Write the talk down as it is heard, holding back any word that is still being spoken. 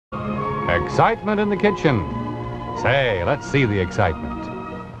Excitement in the kitchen. Say, let's see the excitement.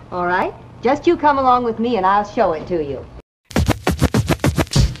 All right. Just you come along with me and I'll show it to you.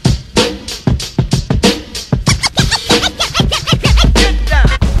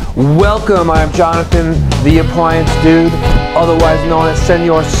 Welcome, I'm Jonathan, the Appliance Dude, otherwise known as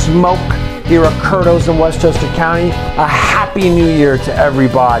Senor Smoke, here at Curtis in Westchester County. A happy new year to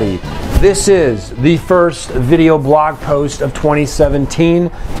everybody. This is the first video blog post of 2017,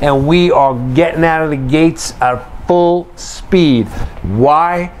 and we are getting out of the gates at full speed.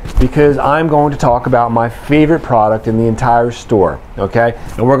 Why? Because I'm going to talk about my favorite product in the entire store, okay?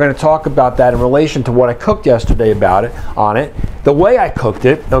 And we're going to talk about that in relation to what I cooked yesterday on it, the way I cooked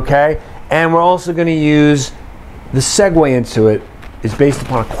it, okay? And we're also going to use the segue into it is based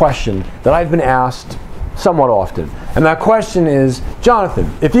upon a question that I've been asked somewhat often. And that question is,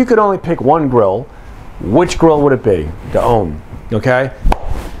 Jonathan, if you could only pick one grill, which grill would it be to own, okay?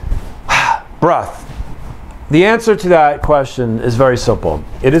 Breath. The answer to that question is very simple.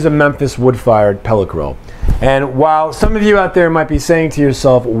 It is a Memphis wood-fired pellet grill. And while some of you out there might be saying to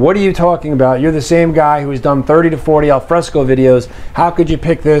yourself, what are you talking about? You're the same guy who's done 30 to 40 alfresco videos. How could you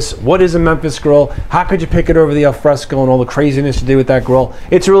pick this? What is a Memphis grill? How could you pick it over the alfresco and all the craziness you do with that grill?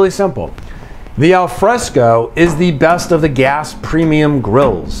 It's really simple. The alfresco is the best of the gas premium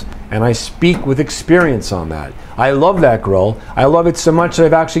grills, and I speak with experience on that. I love that grill. I love it so much that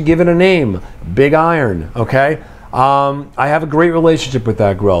I've actually given a name, Big Iron, okay? I have a great relationship with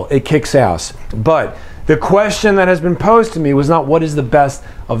that grill. It kicks ass. But the question that has been posed to me was not what is the best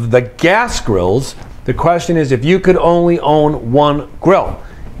of the gas grills. The question is if you could only own one grill.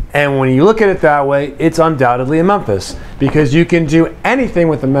 And when you look at it that way, it's undoubtedly a Memphis, because you can do anything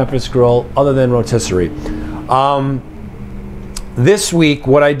with a Memphis grill other than rotisserie. This week,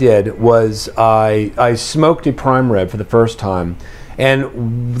 what I did was I smoked a prime rib for the first time,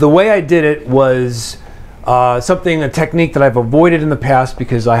 and the way I did it was a technique that I've avoided in the past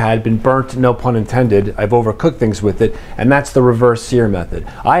because I had been burnt, no pun intended. I've overcooked things with it, and that's the reverse sear method.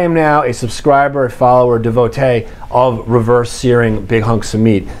 I am now a subscriber, a follower, a devotee of reverse searing big hunks of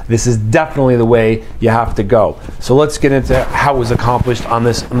meat. This is definitely the way you have to go. So let's get into how it was accomplished on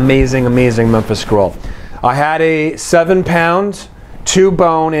this amazing, amazing Memphis grill. I had a 7-pound,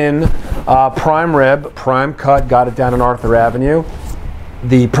 2-bone-in prime rib, prime cut, got it down on Arthur Avenue.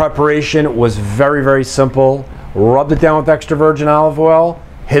 The preparation was very, very simple. Rubbed it down with extra virgin olive oil,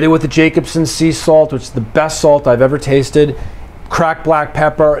 hit it with the Jacobsen sea salt, which is the best salt I've ever tasted. Cracked black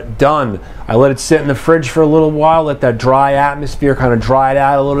pepper, done. I let it sit in the fridge for a little while, let that dry atmosphere kind of dry it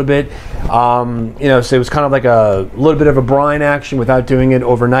out a little bit. You know, so it was kind of like a little bit of a brine action without doing it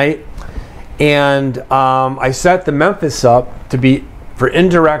overnight. And I set the Memphis up to be for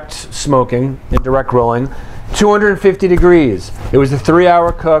indirect smoking, indirect grilling, 250 degrees. It was a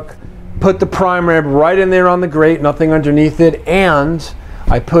 3-hour cook. Put the prime rib right in there on the grate, nothing underneath it, and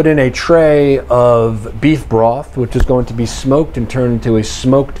I put in a tray of beef broth, which is going to be smoked and turned into a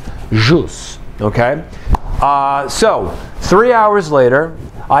smoked jus, okay? So, 3 hours later,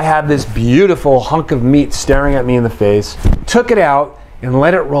 I had this beautiful hunk of meat staring at me in the face, took it out and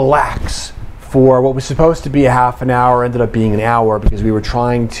let it relax for what was supposed to be a half an hour, ended up being an hour because we were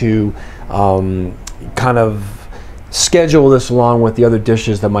trying to kind of schedule this along with the other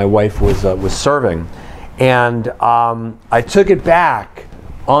dishes that my wife was serving. And I took it back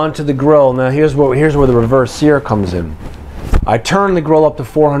onto the grill. Now here's where the reverse sear comes in. I turned the grill up to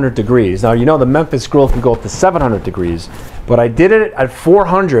 400 degrees. Now you know the Memphis grill can go up to 700 degrees, but I did it at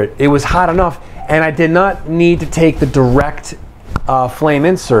 400. It was hot enough, and I did not need to take the direct flame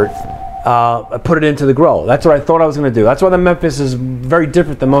insert. Put it into the grill. That's what I thought I was going to do. That's why the Memphis is very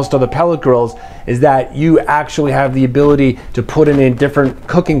different than most other pellet grills, is that you actually have the ability to put in a different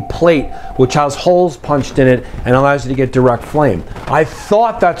cooking plate which has holes punched in it and allows you to get direct flame. I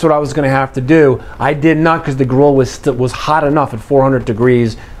thought that's what I was going to have to do. I did not, because the grill was hot enough at 400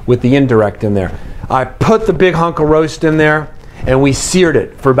 degrees with the indirect in there. I put the big hunk of roast in there, and we seared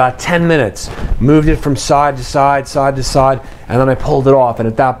it for about 10 minutes. Moved it from side to side, side to side, and then I pulled it off. And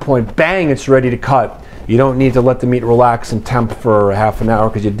at that point, bang, it's ready to cut. You don't need to let the meat relax and temp for half an hour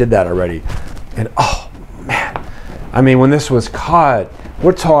because you did that already. And oh, man. I mean, when this was cut,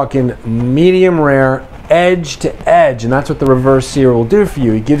 we're talking medium rare, edge to edge. And that's what the reverse sear will do for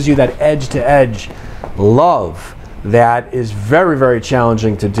you. It gives you that edge to edge love that is very, very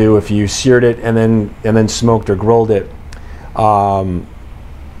challenging to do if you seared it and then smoked or grilled it. I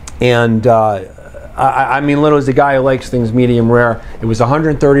mean, literally, as a guy who likes things medium rare, it was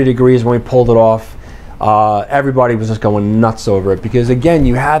 130 degrees when we pulled it off. Everybody was just going nuts over it because, again,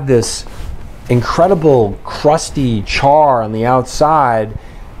 you had this incredible crusty char on the outside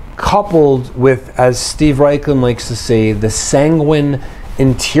coupled with, as Steve Reichland likes to say, the sanguine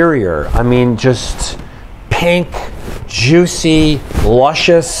interior. I mean, just pink, juicy,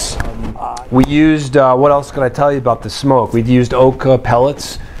 luscious. We used, what else can I tell you about the smoke? We used oak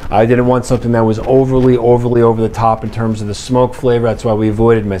pellets. I didn't want something that was overly over the top in terms of the smoke flavor. That's why we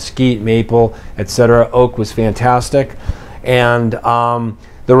avoided mesquite, maple, etc. Oak was fantastic. And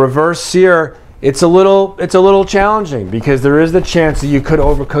the reverse sear, it's a little challenging because there is the chance that you could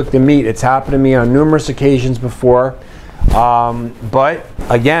overcook the meat. It's happened to me on numerous occasions before. But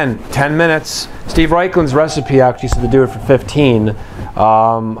again, 10 minutes. Steve Reichland's recipe actually said to do it for 15.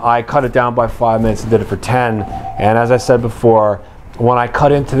 I cut it down by 5 minutes and did it for 10. And as I said before, when I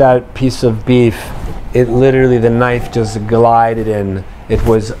cut into that piece of beef, it literally, the knife just glided in. It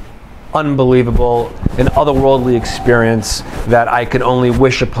was unbelievable, an otherworldly experience that I could only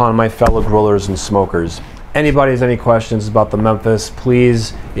wish upon my fellow grillers and smokers. Anybody has any questions about the Memphis,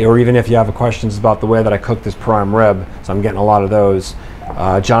 please, or even if you have questions about the way that I cook this prime rib, so I'm getting a lot of those,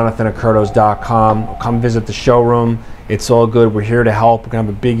 JonathanAcurtos.com. Come visit the showroom. It's all good. We're here to help. We're going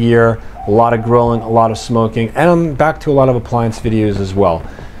to have a big year, a lot of grilling, a lot of smoking, and I'm back to a lot of appliance videos as well.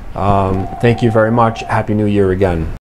 Thank you very much. Happy New Year again.